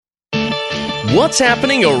What's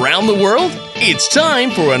happening around the world? It's time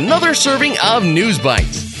for another serving of News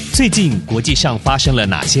Bites. 最近国际上发生了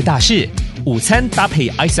哪些大事？午餐搭配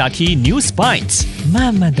ICRT News Bites，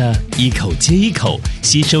 慢慢的一口接一口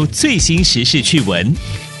吸收最新时事趣闻。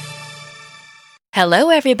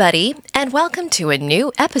Hello, everybody, and welcome to a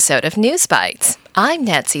new episode of News Bites. I'm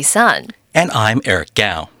Nancy Sun. And I'm Eric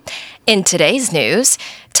Gao. In today's news,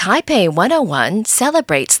 Taipei 101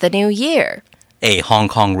 celebrates the new year. A Hong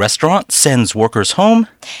Kong restaurant sends workers home.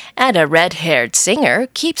 And a red-haired singer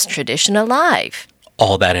keeps tradition alive.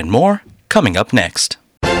 All that and more, coming up next.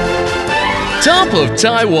 Top of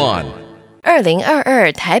Taiwan.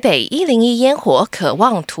 2022台北101烟火可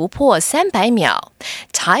望突破300秒.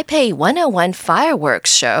 Taipei 101 fireworks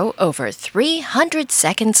show over 300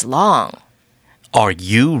 seconds long. Are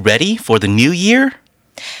you ready for the new year?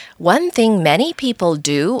 One thing many people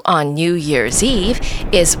do on New Year's Eve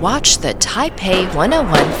is watch the Taipei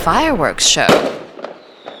 101 fireworks show.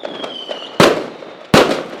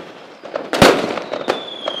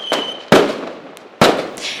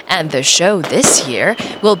 And the show this year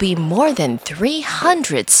will be more than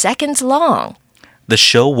 300 seconds long. The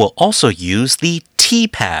show will also use the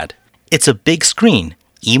T-pad. It's a big screen,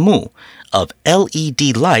 荧幕, of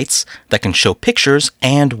LED lights that can show pictures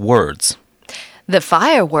and words. The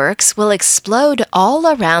fireworks will explode all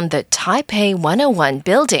around the Taipei 101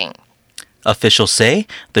 building. Officials say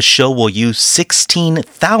the show will use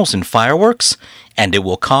 16,000 fireworks and it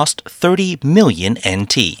will cost 30 million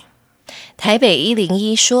NT. 台北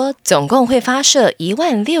101说，总共会发射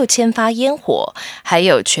16000发烟火，还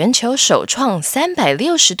有全球首创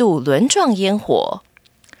360度轮状烟火。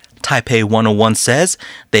Taipei 101 says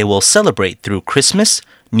they will celebrate through Christmas,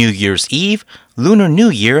 New Year's Eve, Lunar New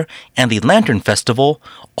Year, and the Lantern Festival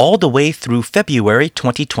all the way through February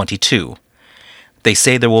 2022. They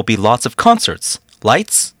say there will be lots of concerts,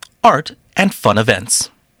 lights, art, and fun events.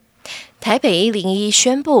 台北101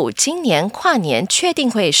宣布，今年跨年确定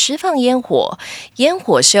会释放烟火，烟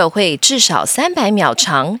火秀会至少300秒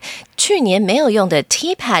长。去年没有用的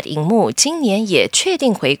T-pad 荧幕，今年也确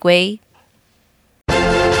定回归。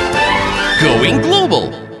Going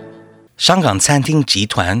global. 香港餐厅集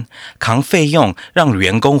团扛费用让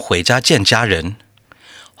员工回家见家人。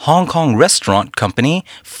Hong Kong Restaurant Company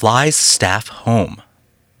flies staff home.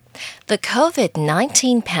 The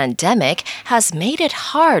COVID-19 pandemic has made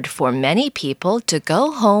it hard for many people to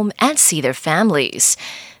go home and see their families.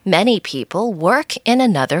 Many people work in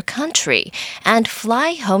another country and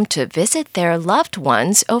fly home to visit their loved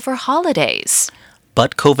ones over holidays.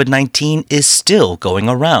 But COVID-19 is still going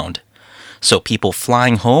around. So people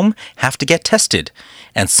flying home have to get tested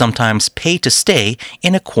and sometimes pay to stay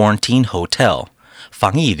in a quarantine hotel,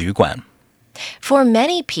 防疫旅馆. For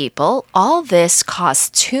many people, all this costs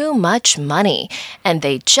too much money, and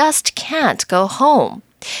they just can't go home.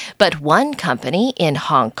 But one company in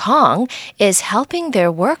Hong Kong is helping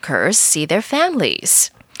their workers see their families.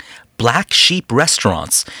 Black Sheep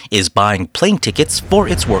Restaurants is buying plane tickets for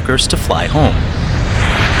its workers to fly home.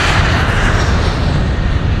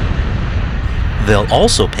 They'll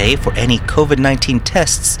also pay for any COVID-19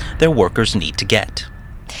 tests their workers need to get.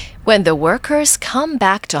 When the workers come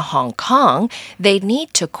back to Hong Kong, they need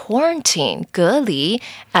to quarantine 隔离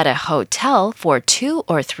at a hotel for 2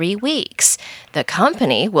 or 3 weeks. The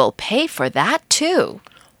company will pay for that too.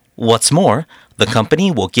 What's more, the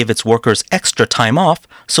company will give its workers extra time off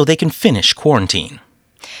so they can finish quarantine.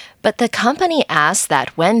 But the company asks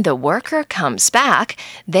that when the worker comes back,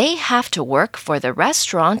 they have to work for the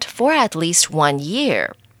restaurant for at least 1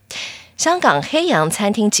 year. 香港黑洋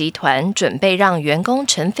餐厅集团准备让员工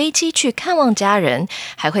乘飞机去看望家人，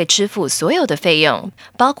还会支付所有的费用，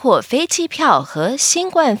包括飞机票和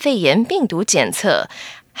新冠肺炎病毒检测，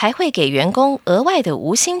还会给员工额外的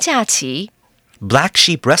无薪假期。Black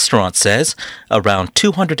Sheep Restaurant says around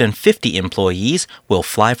 250 employees will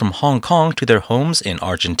fly from Hong Kong to their homes in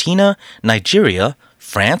Argentina, Nigeria,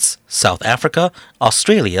 France, South Africa,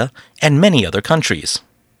 Australia, and many other countries.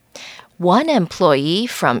 One employee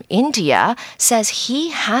from India says he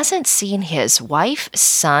hasn't seen his wife,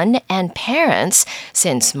 son, and parents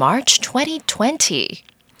since March 2020.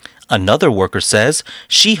 Another worker says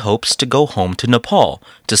she hopes to go home to Nepal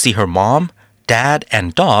to see her mom, dad,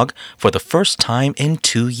 and dog for the first time in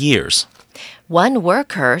 2 years. One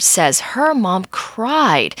worker says her mom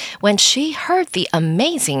cried when she heard the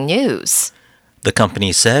amazing news. The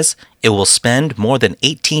company says it will spend more than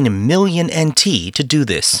 18 million NT to do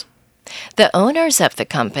this. The owners of the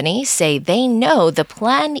company say they know the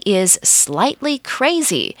plan is slightly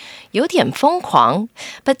crazy, 有点疯狂,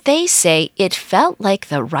 but they say it felt like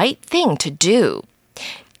the right thing to do.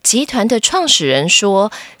 集团的创始人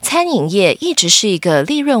说，餐饮业一直是一个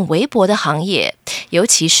利润微薄的行业，尤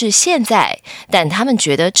其是现在，但他们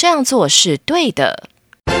觉得这样做是对的。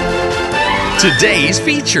Today's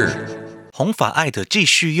feature. 红发爱德继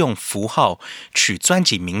续用符号取专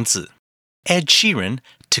辑名字 Ed Sheeran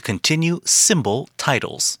to continue symbol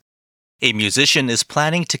titles. A musician is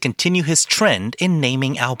planning to continue his trend in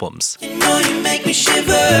naming albums. You know you make me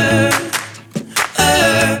shiver.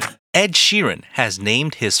 Ed Sheeran has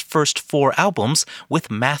named his first 4 albums with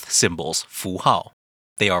math symbols, 符号.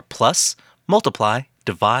 They are plus, multiply,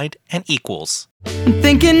 divide, and equals. I'm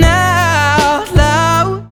thinking out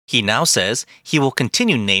loud. He now says he will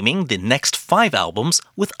continue naming the next 5 albums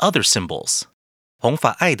with other symbols. 红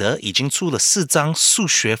发爱德已经出了4张数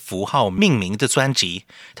学符号命名的专辑，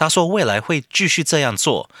他说未来会继续这样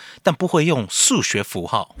做，但不会用数学符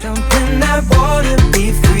号。Jump in that water,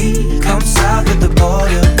 be free. Come south of the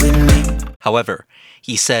border with me. However,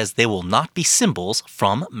 he says they will not be symbols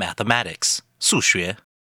from mathematics, 数学。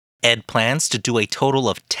Ed plans to do a total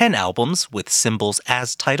of 10 albums with symbols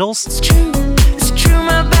as titles. It's true,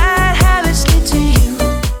 my bad habits get to you.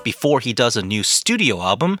 Before he does a new studio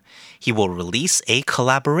album, he will release a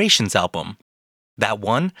collaborations album. That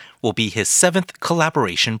one will be his 7th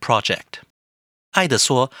collaboration project. 爱德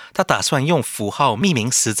说，他打算用符号命名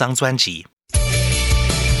10张专辑。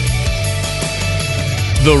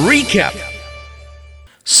The recap.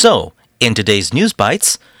 So, in today's News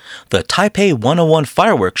Bites, the Taipei 101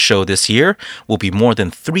 fireworks show this year will be more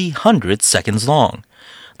than 300 seconds long.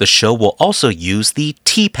 The show will also use the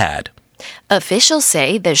T-pad. Officials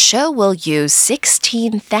say the show will use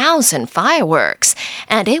 16,000 fireworks,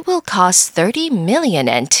 and it will cost 30 million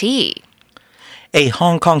NT. A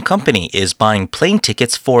Hong Kong company is buying plane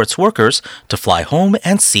tickets for its workers to fly home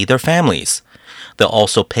and see their families. They'll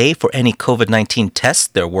also pay for any COVID-19 tests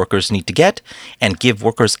their workers need to get and give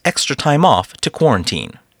workers extra time off to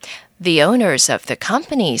quarantine. The owners of the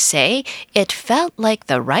company say it felt like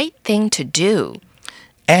the right thing to do.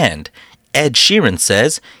 And Ed Sheeran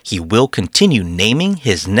says he will continue naming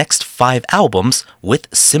his next 5 albums with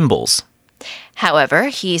symbols. However,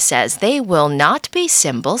 he says they will not be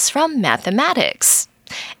symbols from mathematics.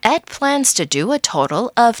 Ed plans to do a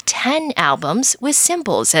total of 10 albums with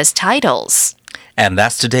symbols as titles. And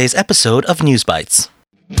that's today's episode of News Bites.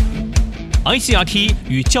 ICRT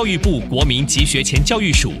与教育部国民及学前教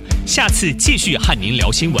育署下次继续和您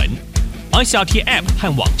聊新闻。ICRT App 和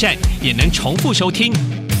网站也能重复收听。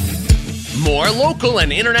More local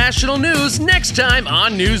and international news next time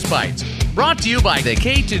on News Bites. Brought to you by the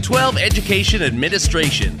K-12 Education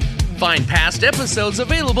Administration. Find past episodes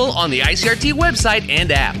available on the ICRT website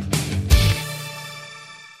and app.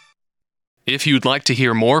 If you'd like to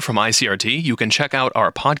hear more from ICRT, you can check out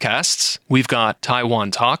our podcasts. We've got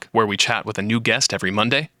Taiwan Talk, where we chat with a new guest every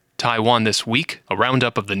Monday. Taiwan This Week, a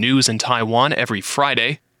roundup of the news in Taiwan every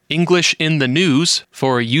Friday. English in the News,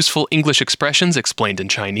 for useful English expressions explained in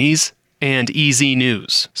Chinese. And EZ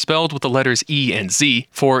News, spelled with the letters E and Z,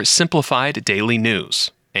 for simplified daily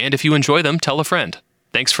news. And if you enjoy them, tell a friend.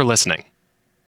 Thanks for listening.